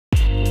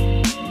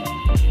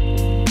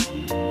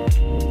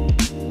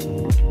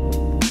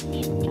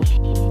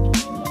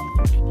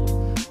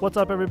What's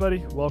up,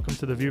 everybody? Welcome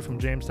to the View from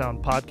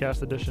Jamestown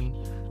podcast edition.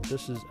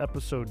 This is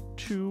episode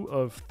 2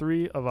 of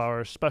 3 of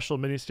our special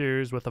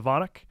mini-series with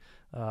Evonik.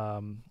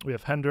 We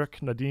have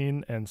Hendrik,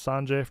 Nadine, and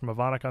Sanjay from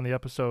Evonik on the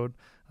episode.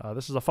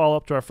 This is a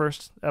follow-up to our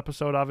first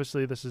episode.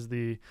 Obviously, this is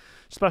the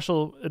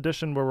special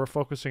edition where we're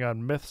focusing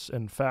on myths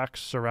and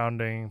facts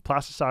surrounding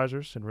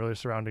plasticizers and really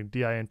surrounding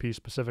DINP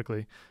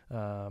specifically.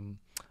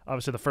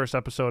 Obviously, the first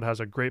episode has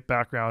a great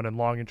background and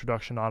long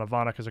introduction on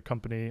Evonik as a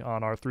company,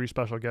 on our 3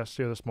 special guests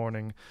here this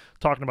morning,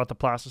 talking about the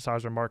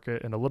plasticizer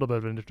market and a little bit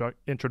of an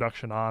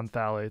introduction on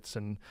phthalates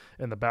and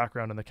the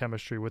background and the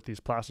chemistry with these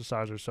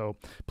plasticizers. So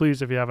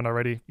please, if you haven't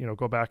already,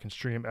 go back and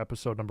stream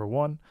episode number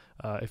 1.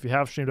 If you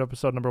have streamed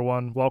episode number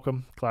 1,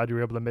 welcome. Glad you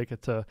were able to make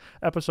it to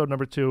episode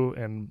number 2,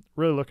 and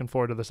really looking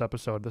forward to this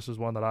episode. This is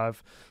one that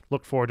I've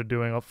looked forward to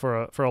doing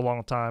for a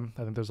long time.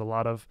 I think there's a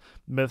lot of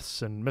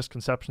myths and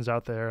misconceptions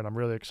out there, and I'm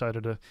really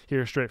excited to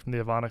hear straight from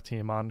the Evonik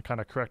team on kind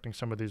of correcting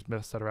some of these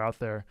myths that are out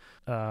there.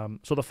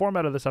 So the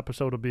format of this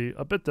episode will be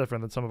a bit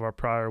different than some of our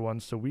prior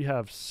ones. So we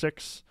have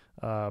 6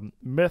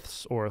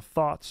 myths or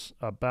thoughts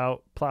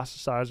about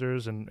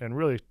plasticizers and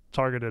really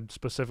targeted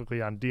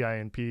specifically on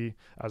DINP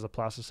as a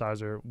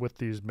plasticizer with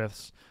these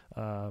myths.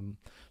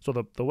 So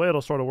the way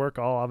it'll sort of work,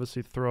 I'll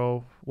obviously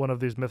throw one of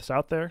these myths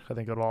out there. I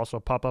think it'll also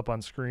pop up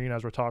on screen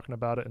as we're talking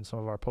about it in some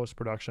of our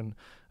post-production.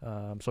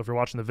 So if you're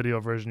watching the video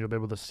version, you'll be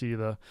able to see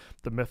the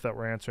myth that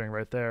we're answering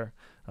right there.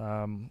 But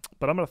I'm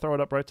going to throw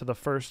it up right to the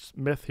first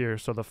myth here.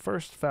 So the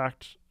first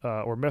fact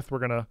or myth we're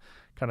going to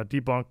kind of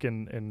debunk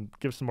and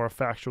give some more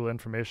factual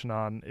information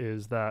on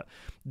is that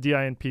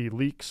DINP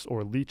leaks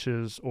or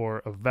leaches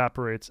or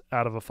evaporates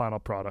out of a final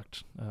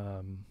product.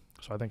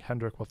 So I think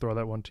Hendrik will throw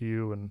that one to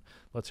you, and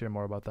let's hear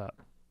more about that.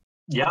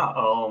 Yeah,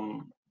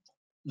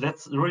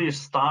 let's really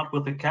start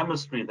with the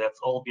chemistry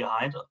that's all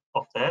behind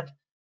of that.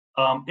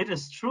 It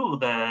is true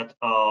that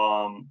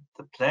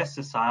the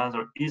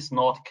plasticizer is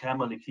not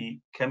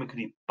chemically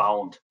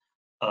bound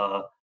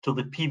to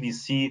the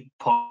PVC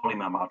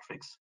polymer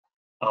matrix.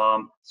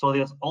 So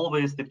there's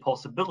always the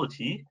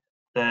possibility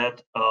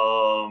that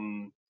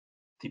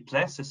the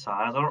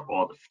plasticizer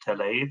or the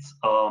phthalates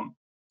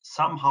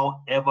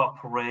somehow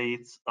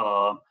evaporates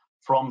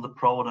from the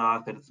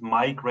product, that it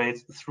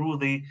migrates through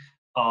the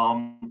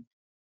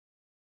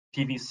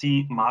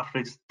PVC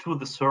matrix to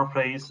the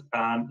surface,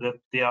 and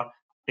that their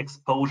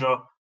exposure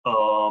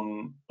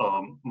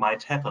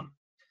might happen.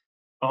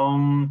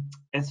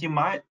 As you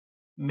might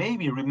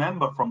maybe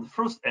remember from the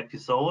first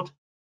episode,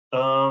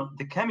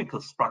 the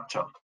chemical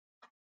structure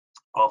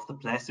of the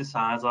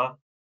plasticizer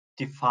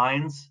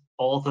defines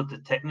also the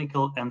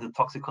technical and the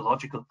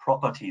toxicological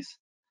properties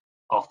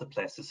of the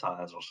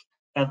plasticizers.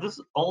 And this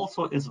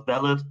also is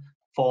valid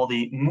for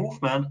the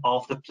movement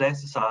of the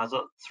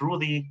plasticizer through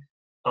the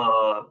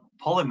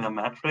polymer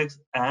matrix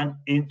and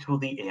into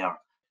the air.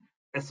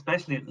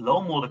 Especially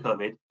low molecular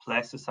weight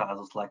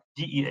plasticizers like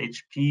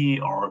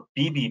DEHP or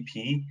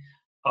BBP,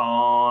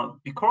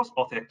 because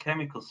of their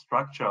chemical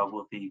structure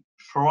with the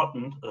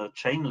shortened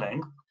chain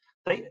length,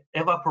 they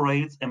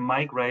evaporate and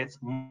migrate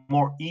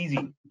more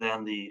easy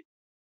than the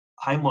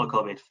high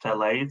molecular weight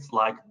phthalates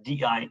like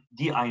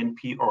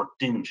DINP or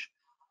DINP.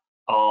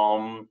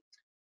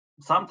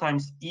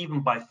 Sometimes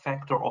even by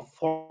factor of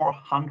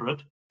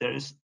 400, there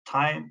is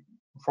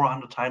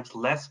 400 times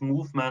less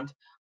movement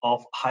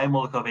of high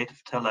molecular weight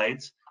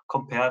phthalates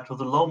compared to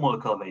the low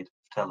molecular weight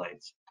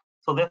phthalates.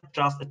 So that's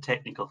just a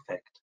technical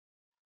fact.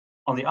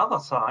 On the other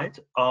side,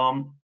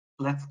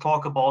 let's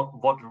talk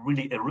about what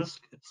really a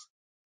risk is.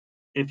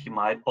 If you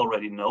might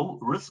already know,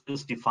 risk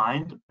is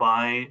defined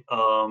by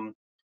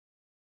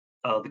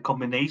the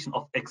combination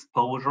of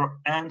exposure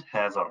and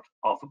hazard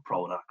of a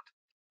product.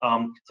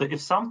 So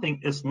if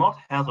something is not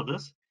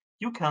hazardous,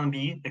 you can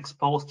be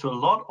exposed to a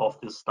lot of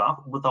this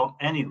stuff without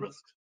any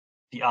risk.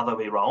 The other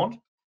way around,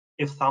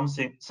 if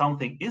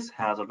something is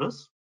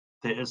hazardous,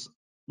 there is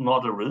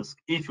not a risk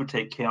if you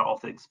take care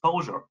of the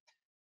exposure.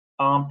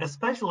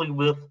 Especially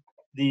with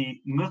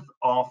the myth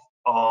of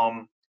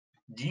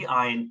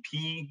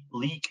DINP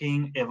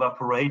leaking,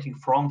 evaporating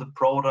from the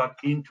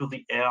product into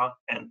the air,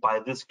 and by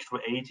this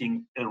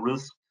creating a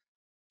risk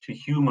to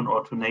human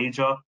or to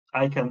nature,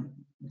 I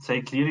can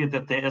say clearly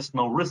that there is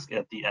no risk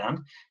at the end,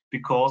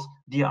 because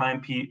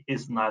DINP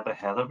is neither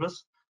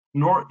hazardous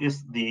nor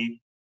is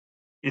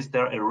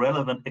there a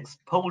relevant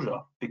exposure,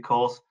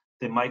 because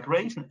the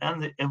migration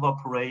and the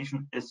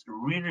evaporation is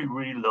really,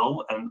 really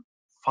low and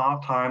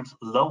 5 times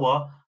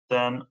lower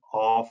than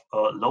of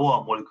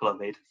lower molecular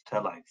weight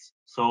phthalates.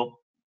 So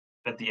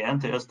at the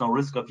end, there is no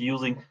risk of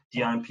using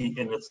DINP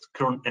in its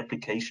current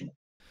application.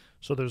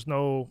 So there's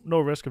no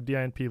risk of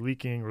DINP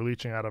leaking or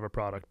leaching out of a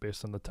product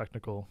based on the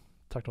technical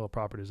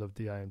properties of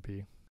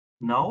DINP?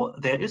 No,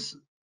 there is,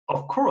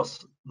 of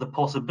course, the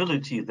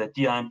possibility that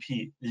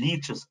DINP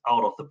leaches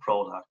out of the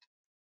product,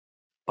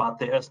 but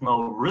there is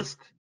no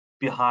risk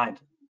behind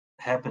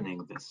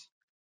happening this,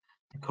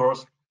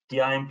 because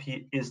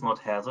DINP is not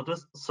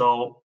hazardous,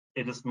 so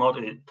it is not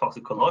a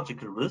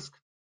toxicological risk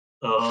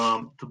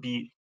to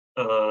be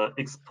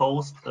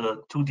exposed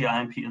to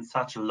DINP in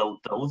such low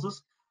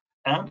doses,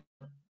 and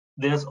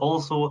there's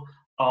also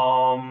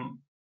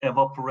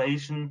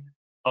evaporation,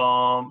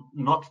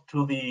 not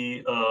to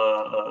the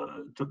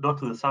not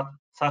to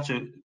such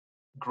a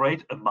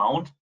great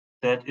amount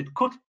that it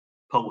could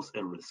pose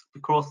a risk,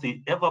 because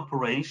the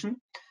evaporation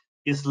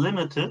is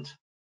limited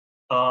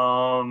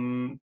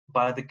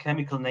by the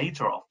chemical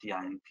nature of the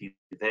DINP.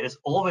 There is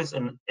always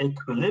an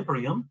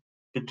equilibrium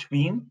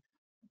between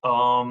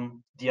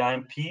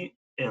DINP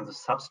in the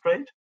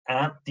substrate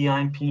and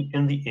DINP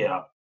in the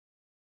air.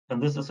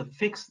 And this is a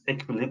fixed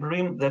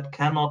equilibrium that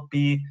cannot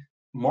be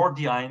more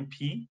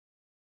DINP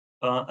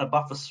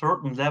above a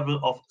certain level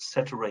of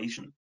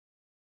saturation.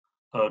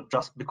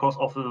 Just because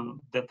of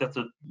that's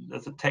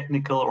a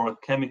technical or a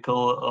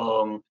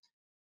chemical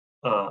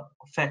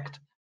fact.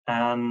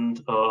 And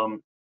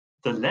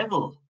the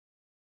level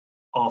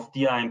of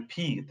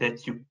DINP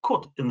that you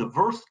could, in the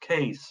worst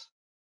case,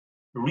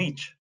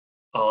 reach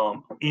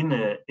in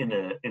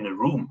a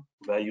room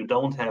where you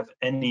don't have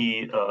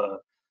any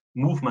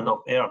movement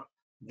of air,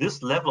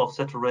 this level of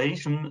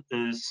saturation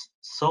is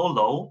so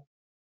low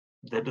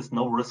that there's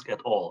no risk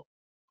at all.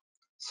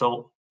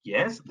 So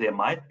yes, there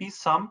might be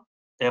some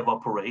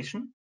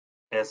evaporation,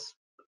 as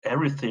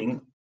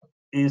everything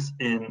is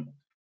in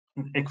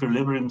an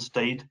equilibrium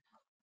state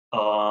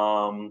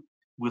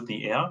with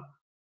the air,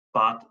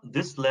 but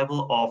this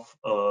level of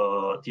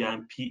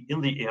DINP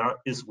in the air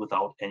is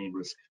without any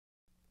risk.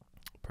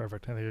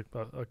 Perfect. I think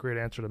a great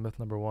answer to myth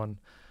number one.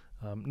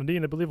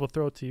 Nadine, I believe we'll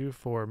throw it to you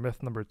for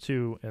myth number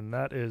two, and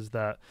that is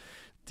that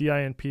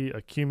DINP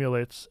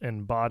accumulates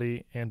in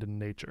body and in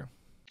nature.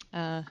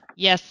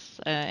 Yes,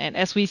 and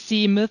as we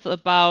see, myths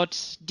about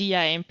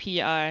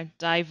DINP are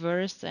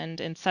diverse,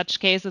 and in such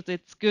cases,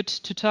 it's good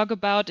to talk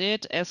about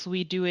it as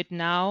we do it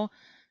now.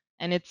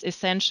 And it's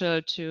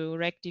essential to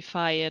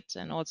rectify it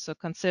and also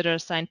consider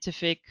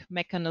scientific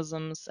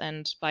mechanisms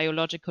and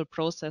biological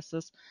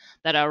processes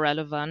that are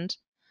relevant.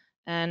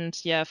 And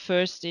yeah,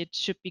 first it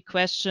should be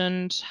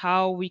questioned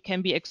how we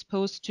can be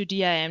exposed to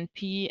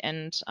DINP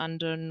and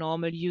under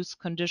normal use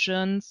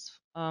conditions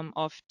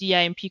of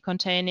DINP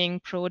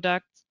containing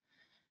products.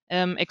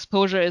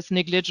 Exposure is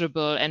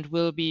negligible and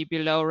will be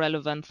below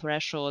relevant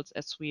thresholds,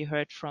 as we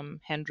heard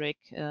from Hendrik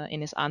in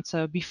his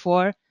answer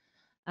before.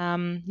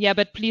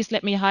 But please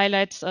let me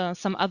highlight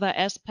some other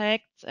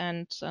aspects.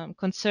 And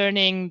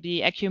concerning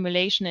the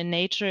accumulation in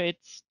nature,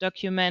 it's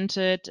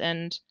documented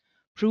and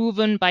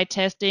proven by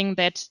testing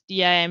that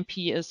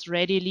DINP is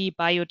readily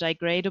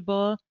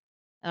biodegradable,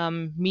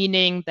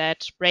 meaning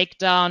that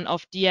breakdown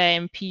of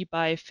DINP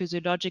by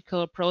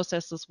physiological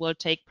processes will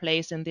take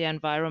place in the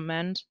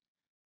environment.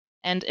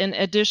 And in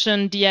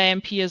addition,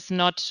 DINP is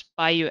not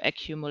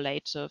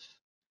bioaccumulative.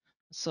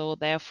 So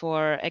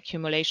therefore,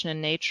 accumulation in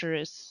nature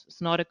is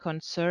not a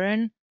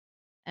concern.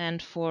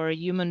 And for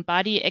human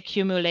body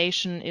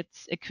accumulation,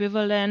 it's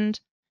equivalent.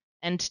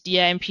 And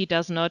DINP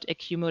does not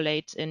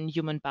accumulate in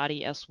human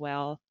body as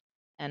well.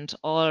 And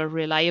all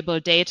reliable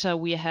data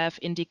we have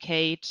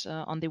indicate,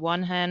 on the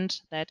one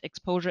hand, that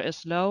exposure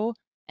is low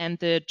and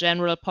the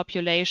general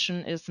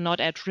population is not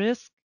at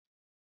risk.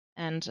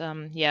 And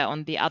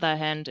on the other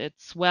hand,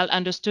 it's well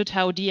understood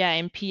how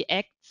DINP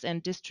acts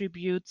and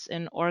distributes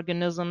in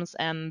organisms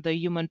and the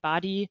human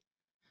body.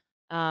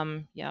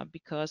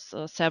 Because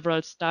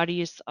several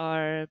studies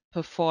are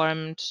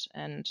performed,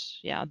 and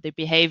the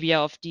behavior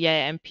of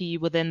DINP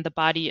within the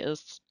body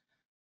is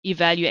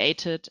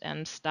evaluated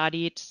and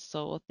studied.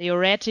 So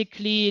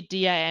theoretically,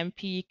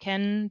 DINP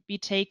can be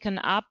taken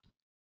up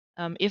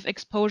if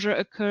exposure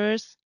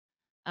occurs.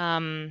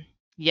 The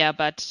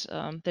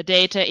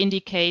data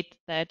indicate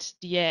that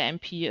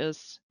DINP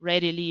is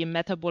readily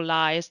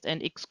metabolized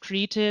and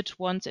excreted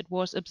once it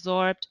was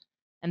absorbed.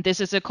 And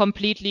this is a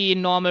completely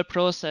normal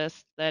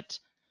process that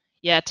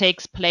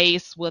takes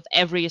place with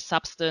every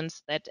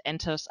substance that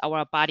enters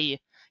our body.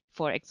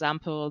 For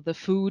example, the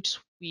food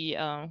we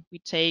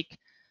take,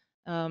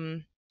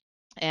 the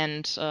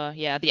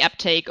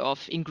uptake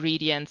of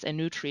ingredients and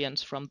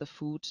nutrients from the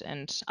food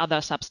and other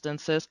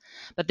substances.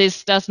 But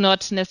this does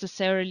not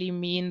necessarily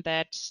mean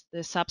that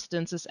the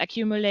substances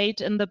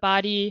accumulate in the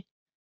body,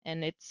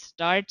 and it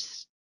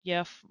starts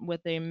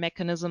with the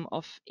mechanism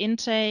of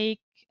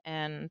intake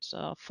and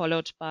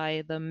followed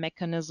by the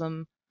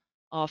mechanism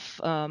of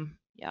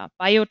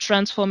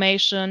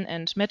biotransformation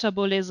and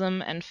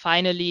metabolism, and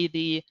finally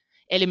the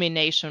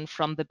elimination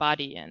from the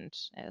body. And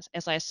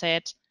as I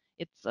said,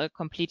 it's a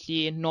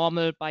completely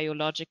normal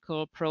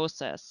biological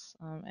process,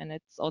 and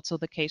it's also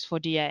the case for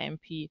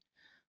DINP.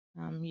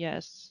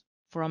 Yes,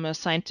 from a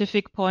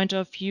scientific point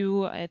of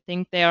view, I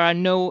think there are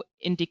no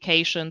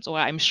indications, or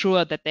I'm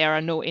sure that there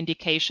are no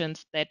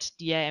indications that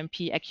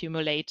DINP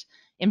accumulate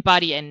in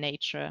body and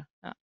nature.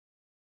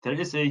 There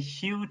is a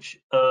huge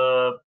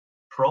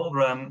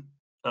program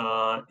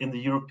in the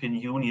European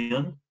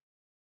Union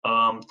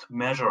to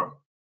measure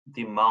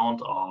the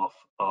amount of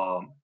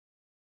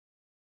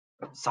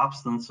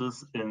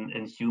substances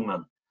in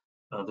human.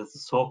 This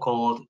is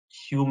so-called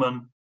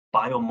human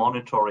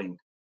biomonitoring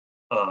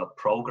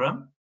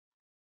program.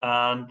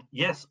 And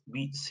yes,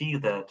 we see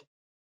that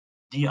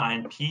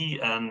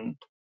DINP and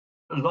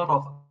a lot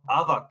of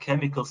other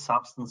chemical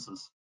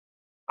substances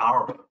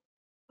are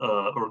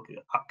or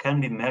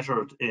can be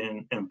measured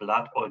in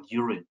blood or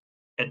urine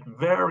at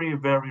very,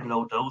 very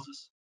low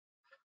doses.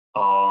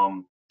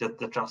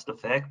 That's just a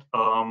fact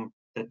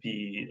that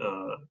we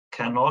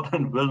cannot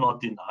and will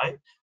not deny.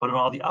 But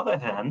on the other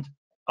hand,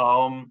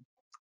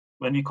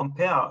 when we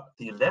compare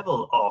the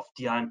level of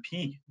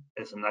DINP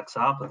as an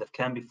example that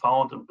can be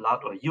found in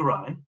blood or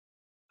urine,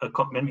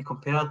 when we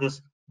compare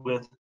this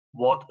with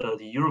what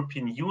the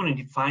European Union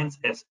defines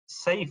as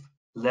safe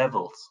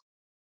levels,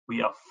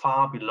 we are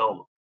far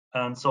below.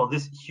 And so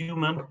this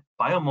human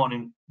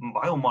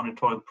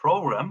biomonitoring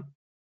program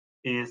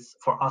is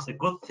for us a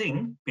good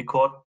thing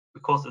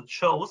because it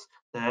shows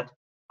that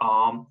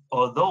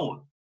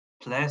although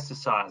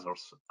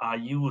plasticizers are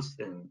used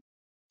in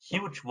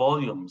huge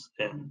volumes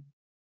in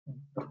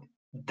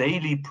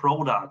daily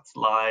products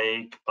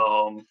like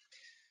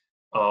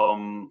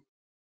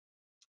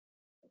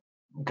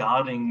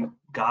gardening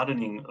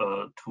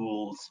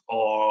tools,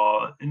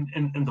 or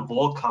in the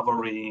wall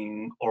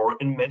covering, or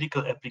in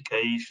medical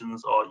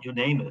applications, or you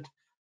name it.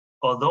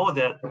 Although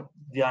that the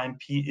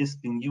DINP is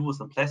being used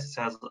and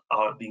plasticizers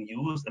are being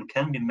used and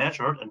can be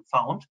measured and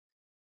found,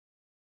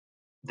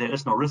 there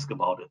is no risk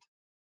about it.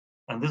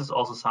 And this is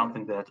also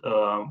something that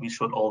we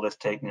should always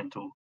take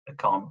into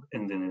account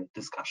in the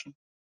discussion.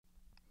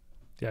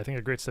 Yeah, I think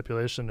a great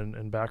stipulation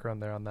and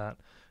background there on that.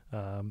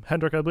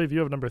 Hendrik, I believe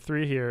you have number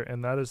 3 here,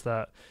 and that is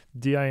that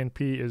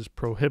DINP is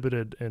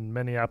prohibited in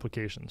many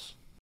applications.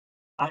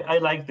 I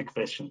like the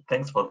question.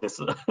 Thanks for this.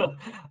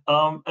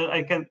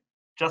 I can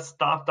just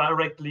start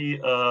directly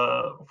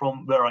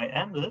from where I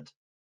ended.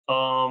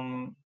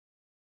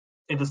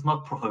 It is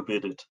not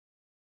prohibited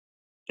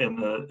in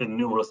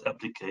numerous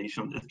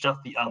applications. It's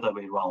just the other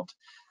way around.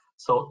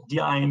 So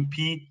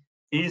DINP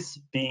is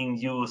being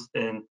used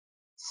in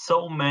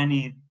so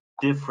many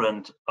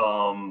different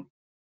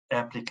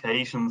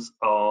applications,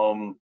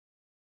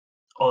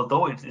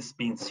 although it is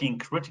being seen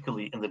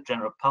critically in the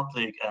general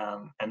public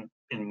and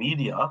in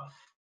media,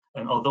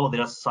 and although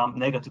there's some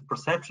negative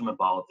perception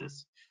about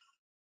this.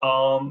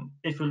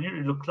 If you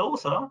really look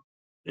closer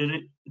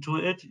to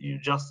it, you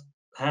just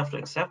have to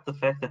accept the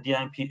fact that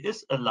DINP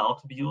is allowed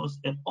to be used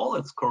in all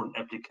its current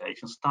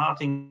applications,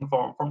 starting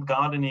from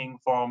gardening,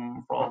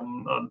 from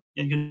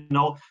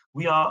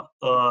we are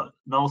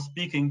now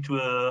speaking to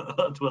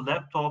a to a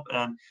laptop,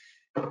 and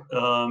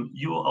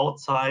you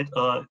outside,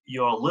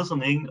 you're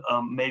listening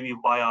maybe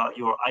via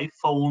your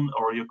iPhone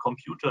or your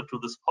computer to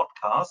this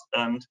podcast,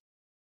 and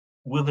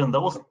within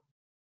those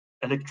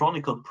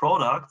electronical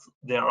products,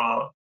 there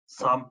are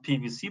some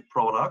PVC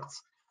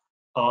products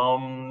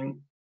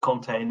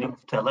containing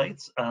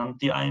phthalates and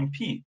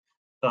DINP.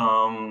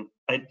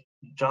 I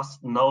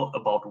just know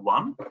about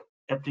one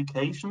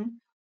application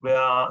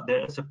where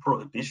there is a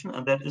prohibition,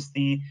 and that is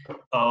the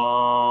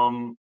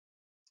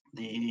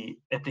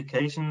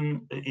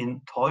application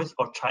in toys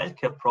or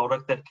childcare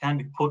product that can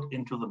be put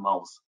into the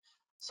mouth.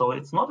 So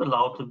it's not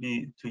allowed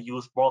to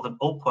use more than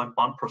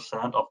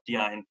 0.1% of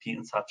DINP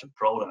in such a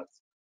product.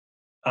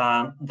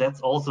 And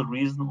that's also the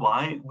reason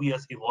why we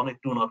as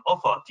Evonik do not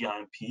offer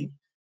DINP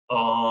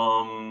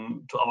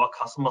to our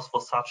customers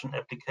for such an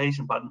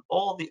application. But in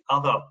all the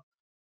other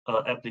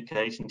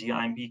application,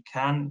 DINP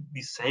can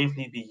be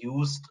safely be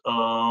used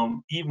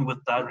even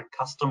with direct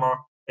customer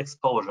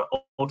exposure: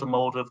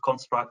 automotive,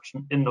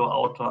 construction, indoor,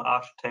 outdoor,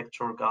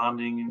 architecture,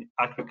 gardening,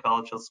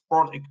 agriculture,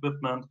 sport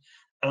equipment,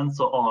 and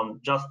so on.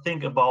 Just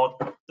think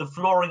about the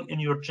flooring in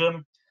your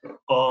gym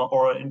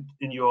or in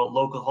your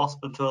local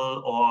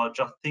hospital, or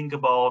just think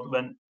about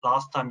when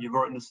last time you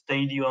were in a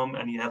stadium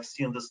and you have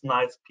seen this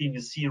nice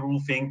PVC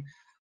roofing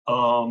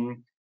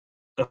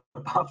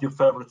above your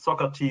favorite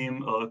soccer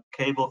team,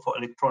 cable for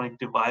electronic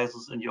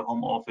devices in your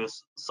home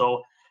office.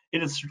 So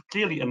it is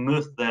clearly a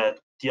myth that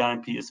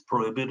DINP is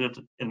prohibited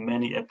in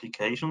many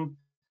applications,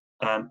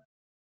 and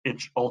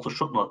it also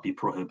should not be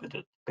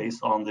prohibited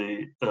based on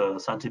the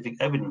scientific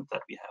evidence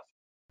that we have.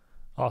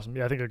 Awesome.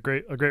 Yeah, I think a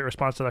great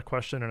response to that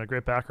question and a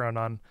great background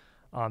on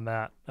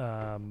that.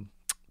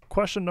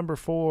 Question number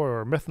 4,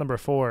 or myth number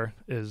 4,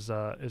 is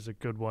a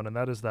good one, and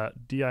that is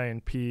that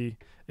DINP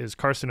is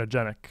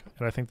carcinogenic.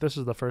 And I think this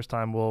is the first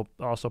time we'll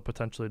also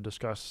potentially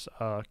discuss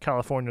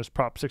California's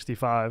Prop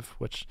 65,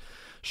 which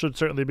should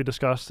certainly be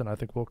discussed, and I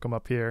think will come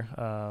up here.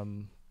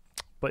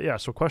 But yeah,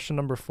 so question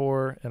number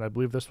 4, and I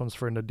believe this one's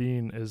for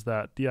Nadine, is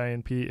that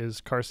DINP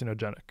is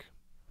carcinogenic.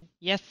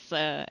 Yes,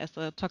 as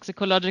a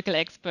toxicological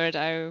expert,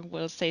 I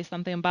will say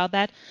something about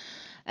that.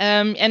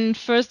 And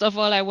first of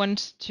all, I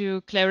want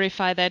to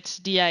clarify that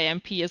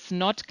DINP is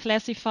not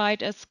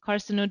classified as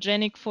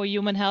carcinogenic for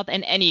human health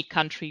in any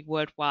country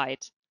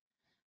worldwide.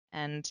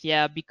 And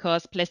yeah,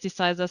 because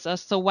plasticizers are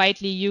so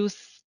widely used,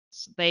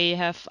 they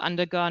have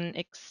undergone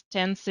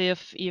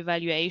extensive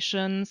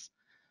evaluations,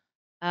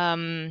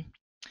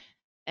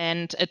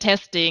 and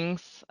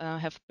testings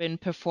have been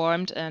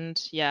performed.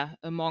 And yeah,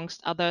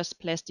 amongst others,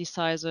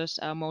 plasticizers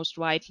are most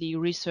widely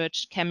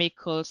researched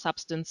chemical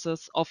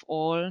substances of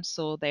all.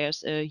 So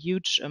there's a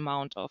huge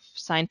amount of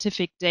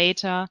scientific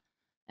data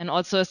and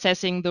also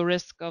assessing the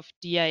risk of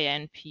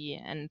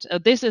DINP. And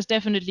this is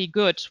definitely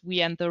good.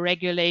 We and the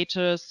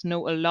regulators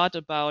know a lot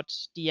about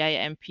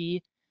DINP,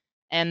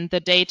 and the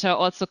data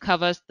also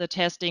covers the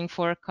testing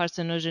for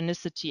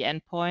carcinogenicity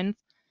endpoints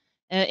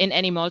in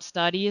animal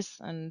studies.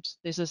 And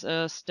this is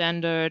a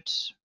standard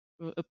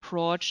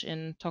approach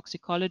in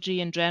toxicology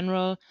in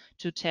general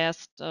to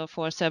test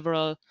for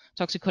several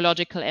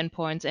toxicological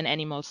endpoints in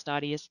animal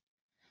studies.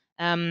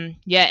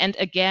 Yeah, and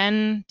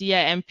again,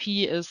 DIMP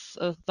is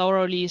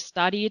thoroughly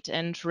studied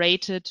and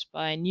rated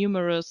by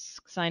numerous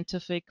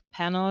scientific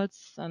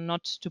panels,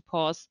 not to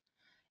pose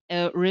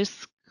a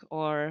risk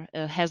or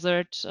a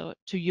hazard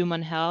to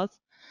human health.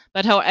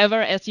 But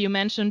however, as you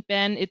mentioned,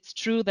 Ben, it's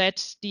true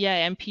that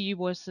DIMP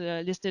was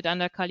listed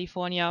under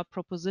California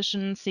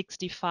Proposition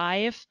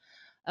 65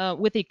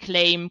 with a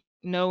claim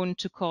known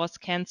to cause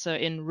cancer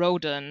in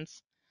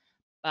rodents.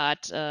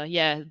 But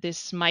yeah,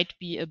 this might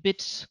be a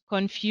bit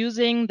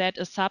confusing that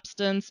a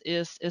substance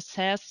is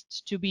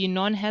assessed to be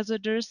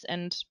non-hazardous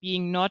and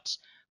being not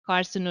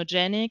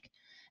carcinogenic.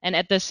 And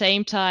at the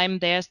same time,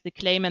 there's the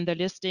claim and the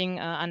listing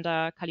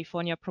under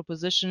California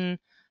Proposition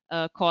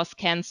cause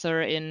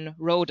cancer in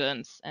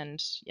rodents. And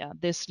yeah,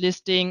 this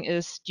listing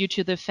is due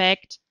to the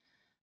fact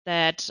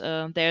that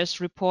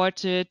there's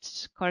reported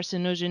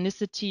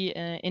carcinogenicity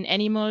in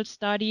animal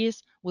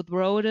studies with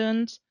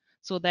rodents.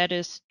 So that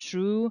is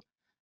true.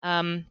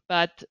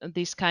 But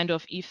these kind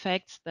of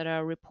effects that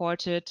are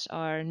reported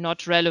are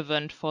not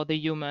relevant for the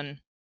human.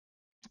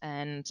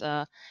 And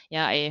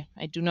yeah,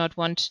 I do not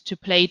want to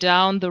play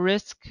down the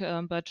risk,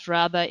 but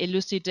rather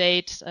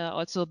elucidate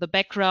also the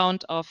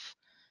background of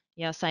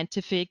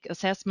scientific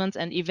assessments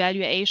and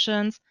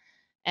evaluations.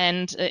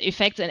 And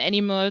effects in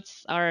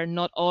animals are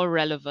not all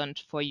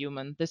relevant for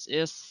humans. This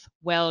is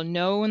well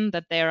known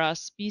that there are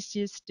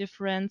species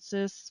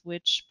differences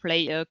which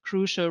play a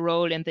crucial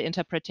role in the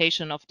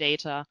interpretation of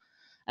data.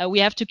 We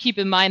have to keep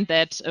in mind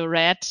that a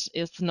rat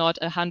is not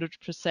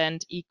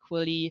 100%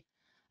 equally,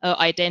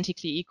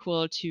 identically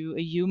equal to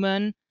a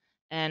human.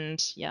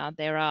 And yeah,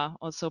 there are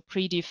also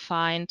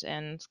predefined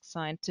and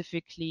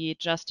scientifically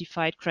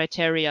justified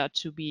criteria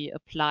to be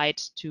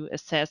applied to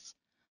assess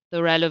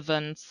the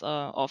relevance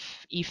of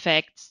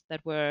effects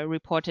that were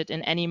reported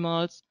in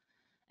animals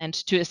and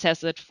to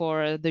assess it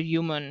for the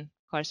human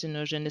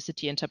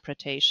carcinogenicity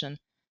interpretation.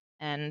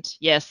 And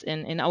yes,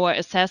 in our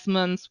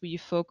assessments, we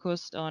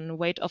focused on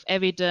weight of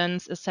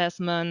evidence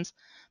assessments.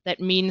 That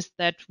means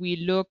that we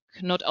look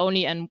not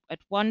only at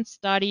one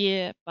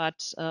study,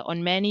 but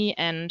on many,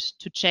 and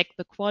to check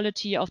the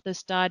quality of the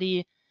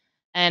study,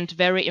 and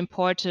very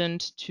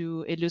important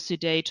to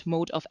elucidate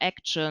mode of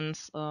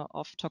actions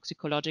of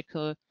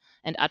toxicological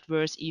and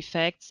adverse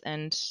effects.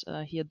 And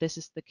here this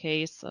is the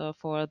case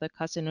for the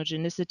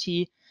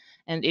carcinogenicity,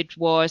 and it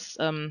was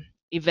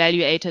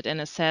evaluated and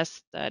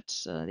assessed that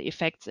the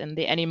effects in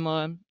the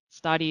animal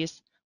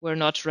studies were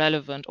not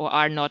relevant or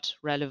are not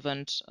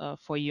relevant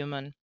for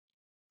human.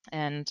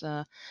 And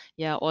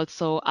yeah,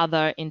 also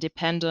other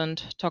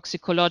independent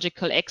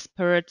toxicological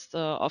experts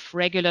of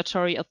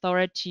regulatory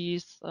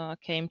authorities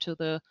came to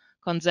the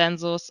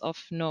consensus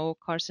of no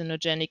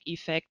carcinogenic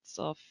effects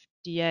of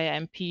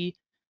DIMP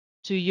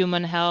to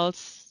human health.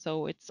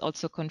 So it's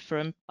also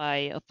confirmed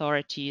by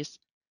authorities.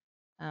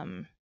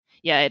 Um,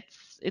 yeah,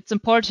 it's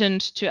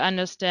important to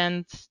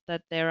understand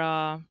that there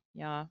are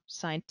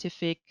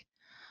scientific,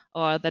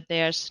 or that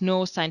there's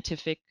no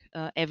scientific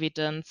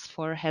evidence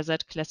for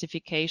hazard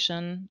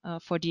classification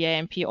for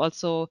DIMP,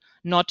 also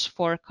not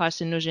for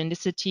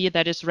carcinogenicity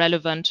that is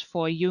relevant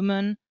for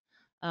human.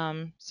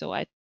 So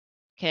I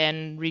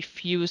can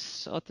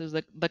refuse also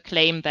the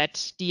claim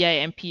that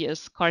DIMP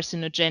is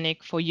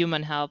carcinogenic for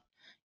human health.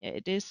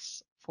 It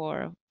is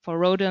for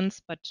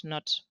rodents, but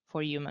not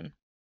for human.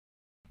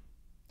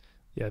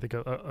 Yeah, I think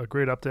a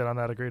great update on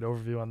that, a great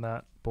overview on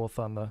that, both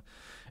on the,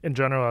 in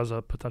general as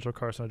a potential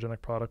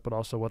carcinogenic product, but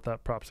also what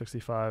that Prop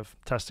 65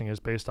 testing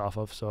is based off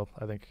of. So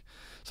I think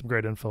some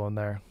great info in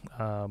there.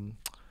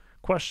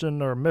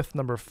 Question or myth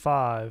number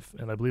 5,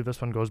 and I believe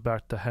this one goes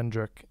back to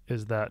Hendrik,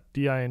 is that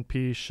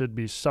DINP should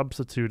be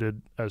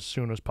substituted as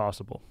soon as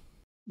possible.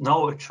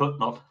 No, it should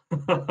not.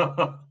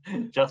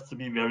 Just to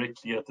be very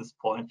clear at this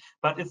point.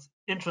 But it's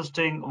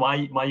interesting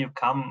why you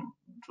come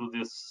to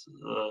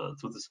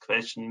this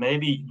question.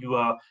 Maybe you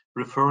are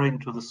referring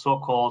to the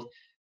so-called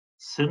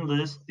SIN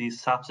list, the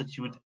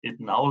substitute it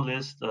now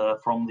list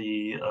from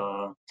the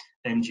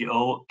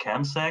NGO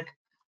CAMSEC.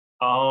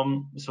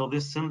 So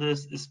this SIN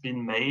list is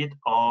being made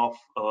of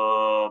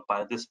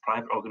by this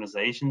private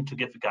organization to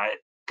give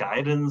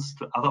guidance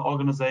to other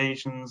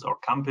organizations or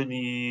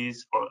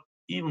companies or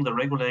even the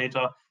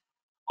regulator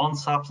on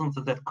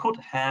substances that could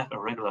have a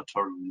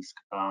regulatory risk.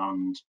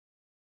 And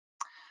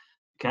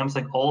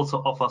CAMSEC also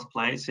offers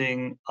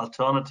placing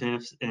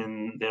alternatives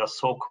in their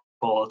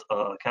so-called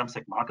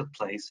CAMSEC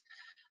marketplace.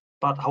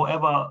 But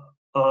however,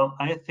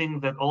 I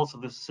think that also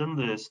the SIN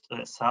list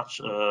as such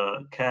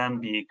can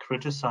be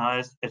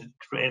criticized, as it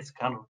creates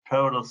kind of a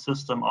parallel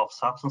system of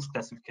substance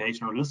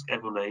classification or risk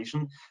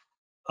evaluation.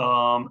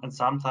 And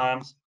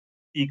sometimes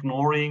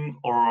ignoring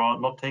or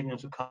not taking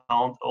into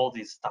account all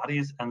these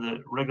studies and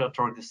the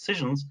regulatory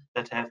decisions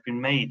that have been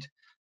made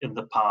in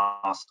the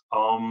past.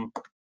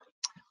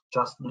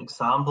 Just an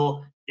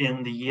example,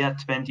 in the year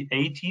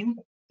 2018,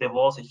 there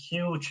was a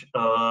huge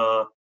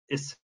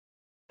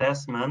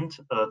assessment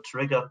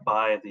triggered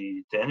by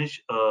the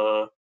Danish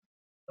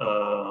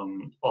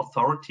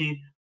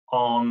authority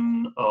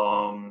on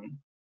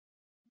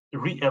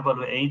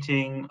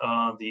re-evaluating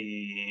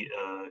the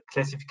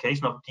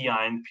classification of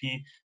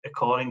DINP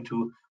according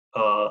to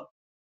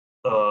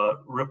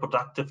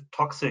reproductive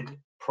toxic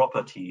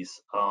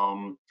properties.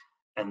 And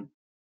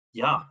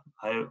yeah,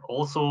 I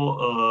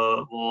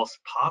also was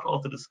part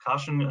of the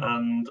discussion,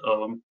 and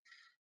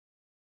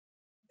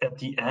at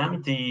the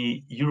end,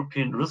 the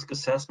European Risk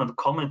Assessment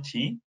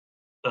Committee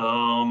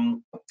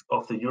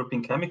of the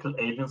European Chemical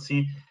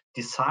Agency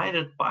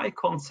decided by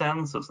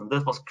consensus, and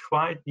that was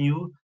quite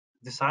new,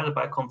 decided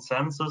by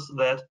consensus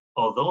that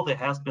although there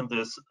has been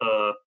this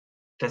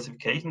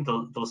classification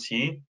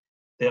dossier,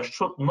 there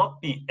should not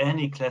be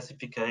any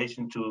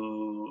classification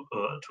to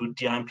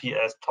DINP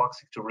as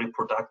toxic to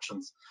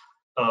reproductions.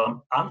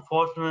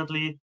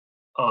 Unfortunately,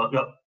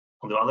 yeah,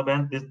 on the other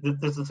hand,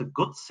 this is a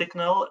good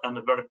signal and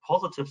a very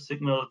positive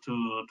signal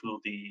to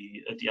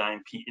the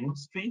DINP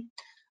industry.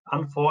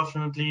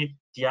 Unfortunately,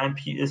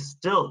 DINP is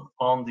still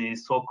on the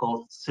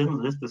so-called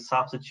SIN list, the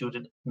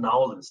substituted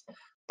now list.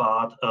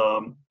 But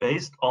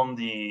based on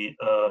the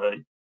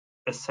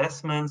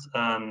assessments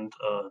and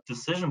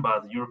decision by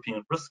the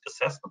European Risk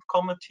Assessment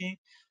Committee,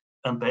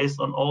 and based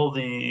on all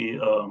the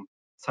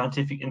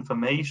scientific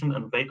information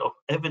and weight of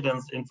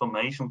evidence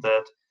information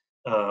that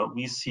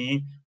we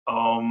see,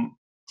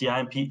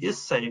 DINP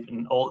is safe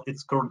in all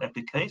its current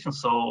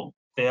applications. So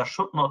there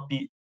should not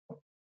be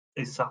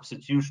a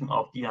substitution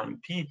of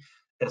DINP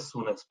as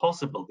soon as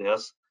possible.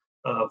 There's,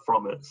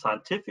 from a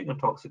scientific and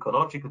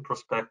toxicological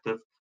perspective,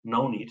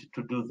 no need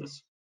to do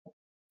this.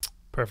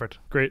 Perfect.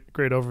 Great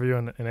overview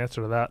and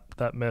answer to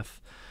that myth.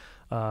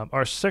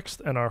 Our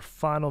sixth and our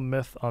final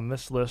myth on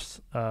this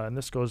list, and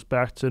this goes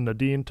back to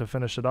Nadine to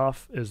finish it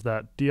off, is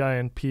that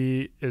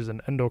DINP is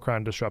an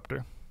endocrine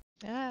disruptor.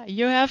 Yeah,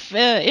 you have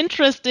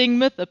interesting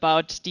myth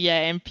about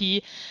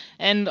DINP,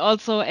 and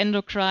also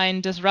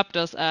endocrine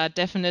disruptors are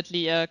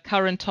definitely a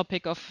current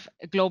topic of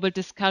global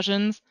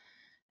discussions.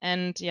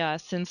 And yeah,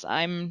 since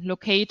I'm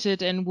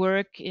located and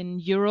work in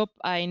Europe,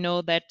 I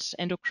know that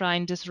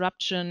endocrine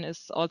disruption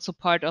is also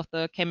part of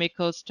the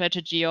chemical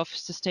strategy of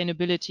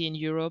sustainability in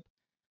Europe.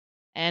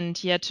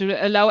 And yeah,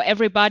 to allow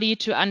everybody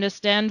to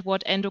understand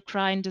what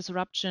endocrine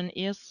disruption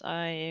is,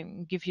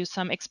 I give you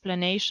some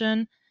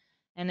explanation.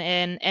 And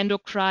an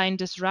endocrine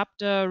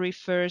disruptor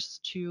refers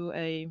to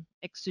a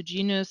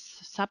exogenous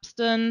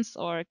substance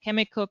or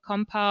chemical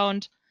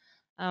compound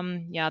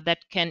that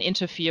can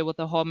interfere with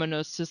the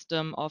hormonal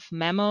system of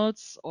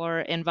mammals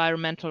or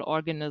environmental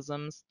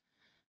organisms.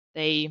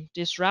 They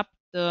disrupt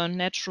the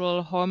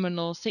natural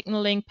hormonal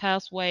signaling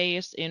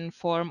pathways in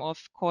form of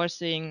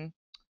causing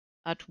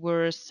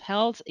adverse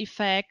health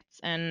effects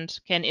and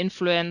can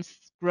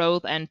influence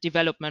growth and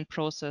development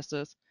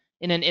processes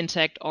in an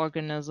intact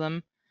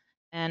organism.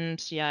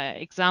 And yeah,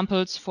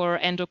 examples for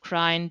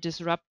endocrine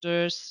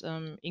disruptors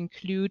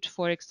include,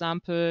 for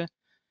example,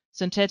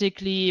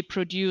 synthetically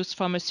produced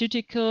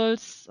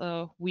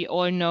pharmaceuticals. We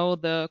all know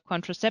the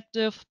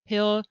contraceptive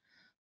pill,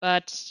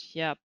 but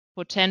yeah,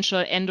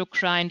 potential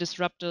endocrine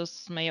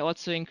disruptors may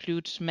also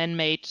include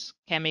man-made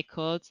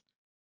chemicals.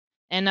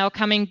 And now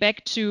coming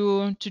back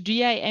to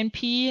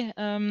DINP,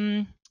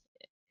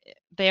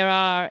 there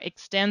are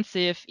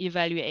extensive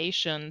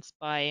evaluations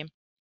by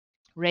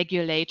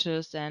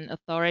regulators and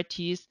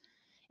authorities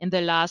in the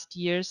last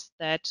years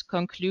that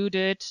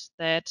concluded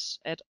that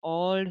at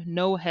all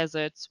no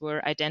hazards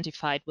were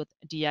identified with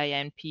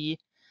DINP.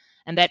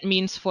 And that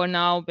means for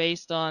now,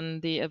 based on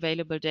the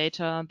available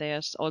data,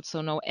 there's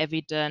also no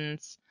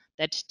evidence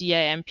that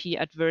DINP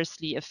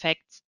adversely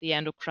affects the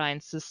endocrine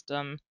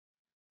system.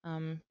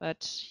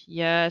 But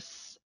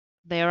yes,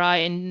 there are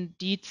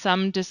indeed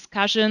some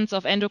discussions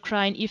of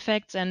endocrine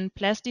effects and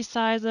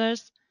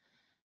plasticizers.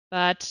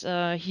 But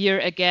here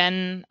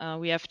again,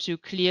 we have to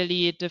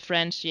clearly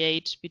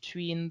differentiate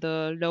between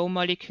the low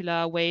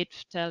molecular weight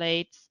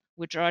phthalates,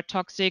 which are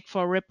toxic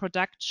for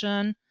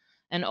reproduction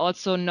and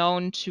also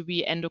known to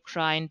be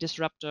endocrine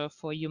disruptor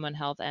for human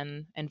health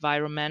and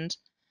environment.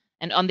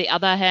 And on the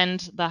other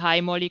hand, the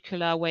high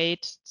molecular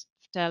weight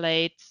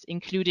phthalates,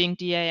 including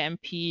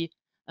DINP,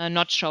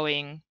 not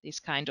showing these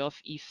kind of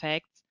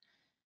effects.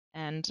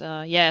 And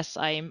yes,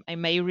 I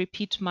may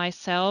repeat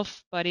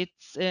myself, but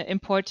it's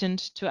important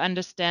to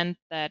understand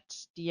that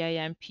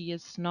DINP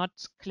is not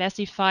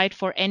classified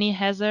for any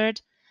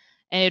hazard,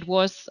 and it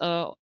was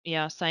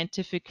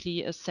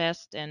scientifically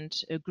assessed and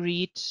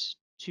agreed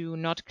to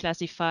not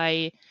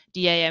classify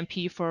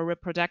DINP for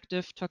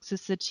reproductive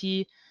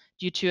toxicity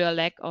due to a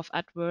lack of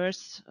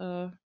adverse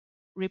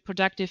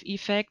reproductive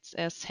effects,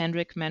 as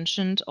Hendrik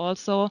mentioned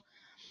also.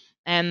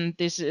 And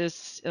this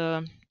is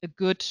a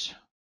good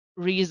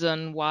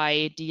reason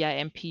why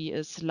DINP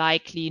is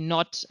likely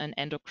not an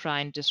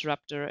endocrine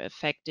disruptor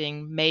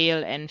affecting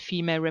male and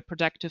female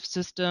reproductive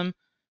system.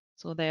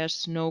 So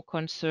there's no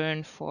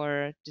concern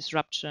for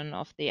disruption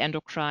of the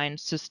endocrine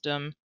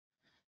system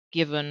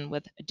given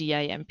with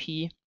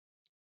DINP.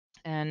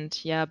 And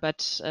yeah,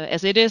 but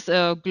as it is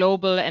a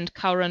global and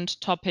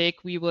current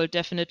topic, we will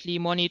definitely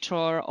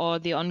monitor all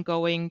the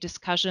ongoing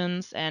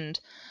discussions and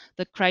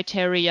the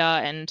criteria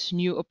and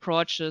new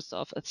approaches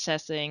of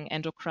assessing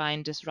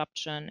endocrine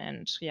disruption,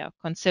 and yeah,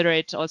 consider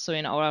it also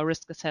in our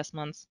risk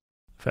assessments.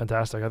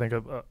 Fantastic. I think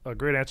a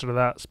great answer to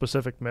that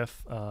specific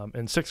myth,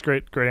 and 6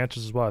 great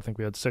answers as well. I think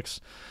we had 6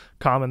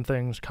 common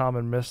things,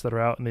 common myths that are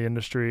out in the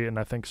industry, and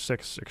I think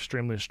 6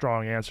 extremely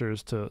strong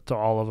answers to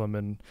all of them,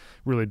 and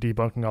really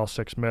debunking all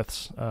 6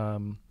 myths.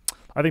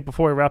 I think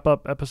before we wrap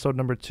up episode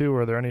number 2,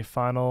 are there any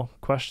final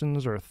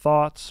questions or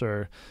thoughts,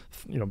 or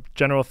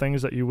general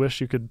things that you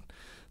wish you could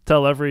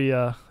tell every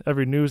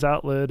news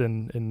outlet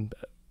and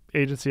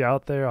agency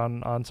out there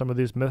on some of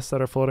these myths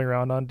that are floating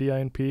around on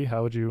DINP?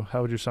 How would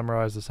you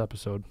summarize this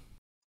episode?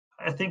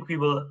 I think we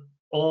will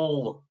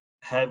all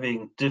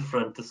having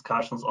different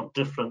discussions on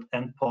different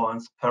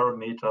endpoints,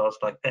 parameters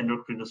like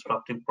endocrine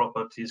disrupting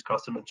properties,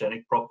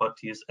 carcinogenic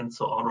properties, and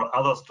so on, or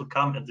others to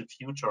come in the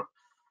future.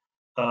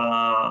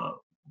 Why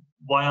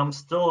I'm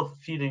still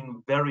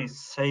feeling very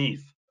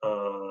safe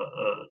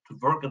to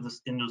work in this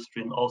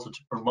industry and also to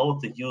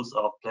promote the use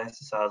of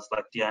plasticizers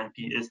like DINP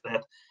is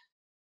that,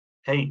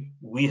 hey,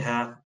 we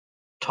have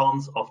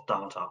tons of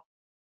data.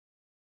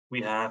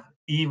 We have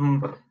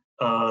even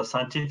a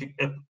scientific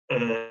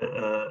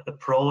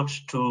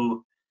approach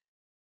to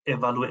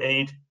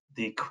evaluate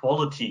the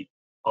quality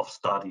of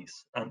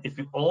studies. And if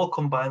we all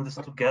combine this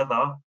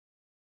together,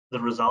 the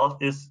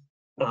result is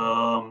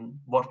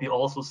what we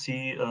also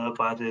see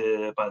by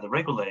the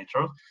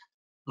regulator,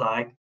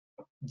 like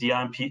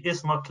DINP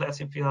is not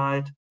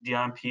classified,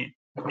 DINP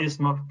is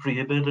not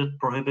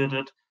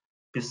prohibited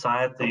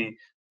beside the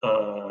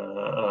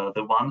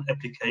one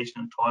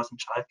application in toys and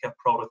childcare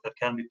product that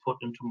can be put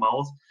into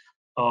mouth.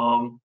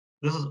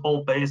 This is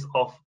all based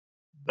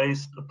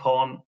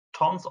upon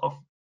tons of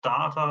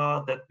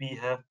data that we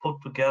have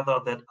put together,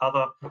 that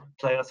other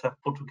players have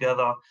put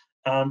together,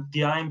 and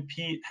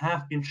DINP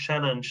have been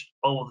challenged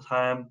over the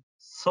time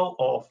so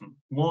often,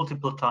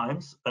 multiple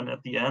times, and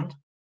at the end,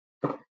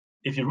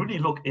 if you really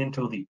look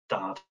into the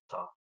data,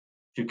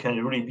 you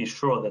can really be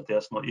sure that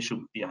there's no issue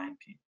with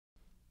DINP.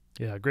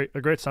 Yeah, a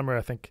great summary.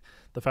 I think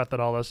the fact that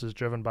all this is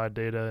driven by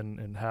data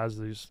and has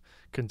these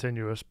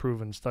continuous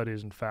proven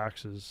studies and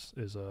facts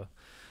is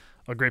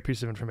a great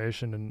piece of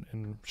information,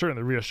 and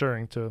certainly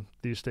reassuring to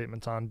these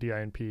statements on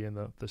DINP and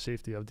the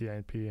safety of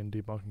DINP and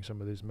debunking some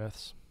of these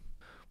myths.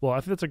 Well, I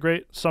think that's a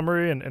great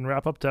summary and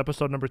wrap up to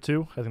episode number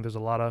 2. I think there's a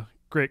lot of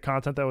great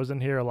content that was in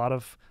here, a lot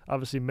of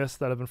obviously myths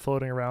that have been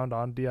floating around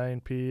on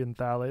DINP and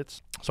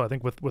phthalates. So I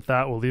think with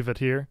that, we'll leave it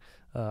here.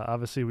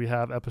 Obviously, we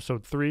have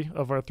episode 3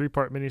 of our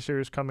 3-part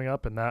miniseries coming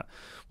up, and that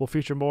will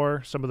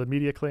feature some of the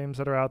media claims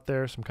that are out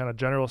there, some kind of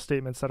general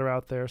statements that are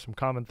out there, some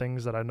common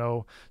things that I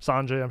know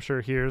Sanjay, I'm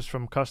sure, hears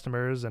from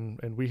customers, and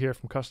we hear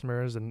from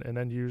customers and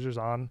end users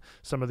on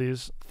some of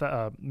these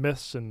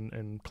myths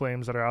and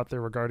claims that are out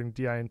there regarding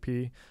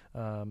DINP.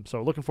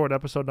 So looking forward to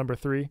episode number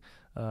 3.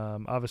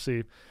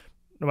 Obviously,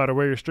 no matter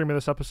where you're streaming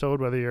this episode,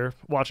 whether you're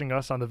watching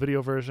us on the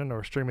video version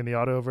or streaming the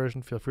audio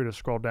version, feel free to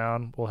scroll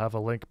down. We'll have a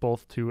link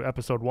both to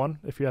episode 1,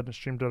 if you hadn't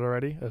streamed it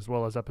already, as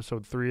well as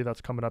episode 3 that's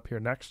coming up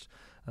here next,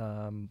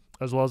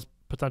 as well as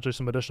potentially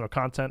some additional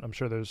content. I'm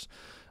sure there's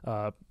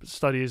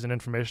studies and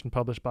information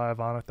published by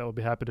Evonik that we'll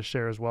be happy to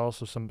share as well,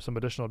 so some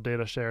additional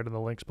data shared in the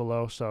links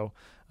below. So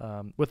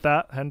with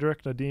that,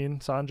 Hendrik, Nadine,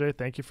 Sanjay,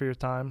 thank you for your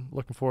time.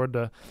 Looking forward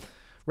to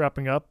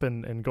wrapping up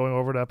and going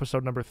over to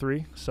episode number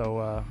 3.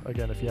 So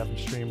again, if you haven't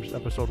streamed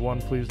episode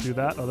 1, please do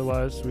that.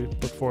 Otherwise, we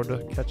look forward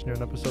to catching you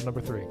in episode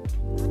number 3.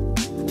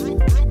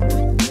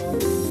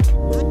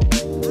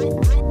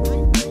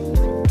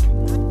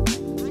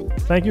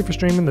 Thank you for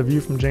streaming the View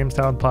from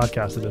Jamestown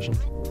podcast edition.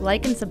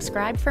 Like and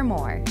subscribe for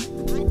more.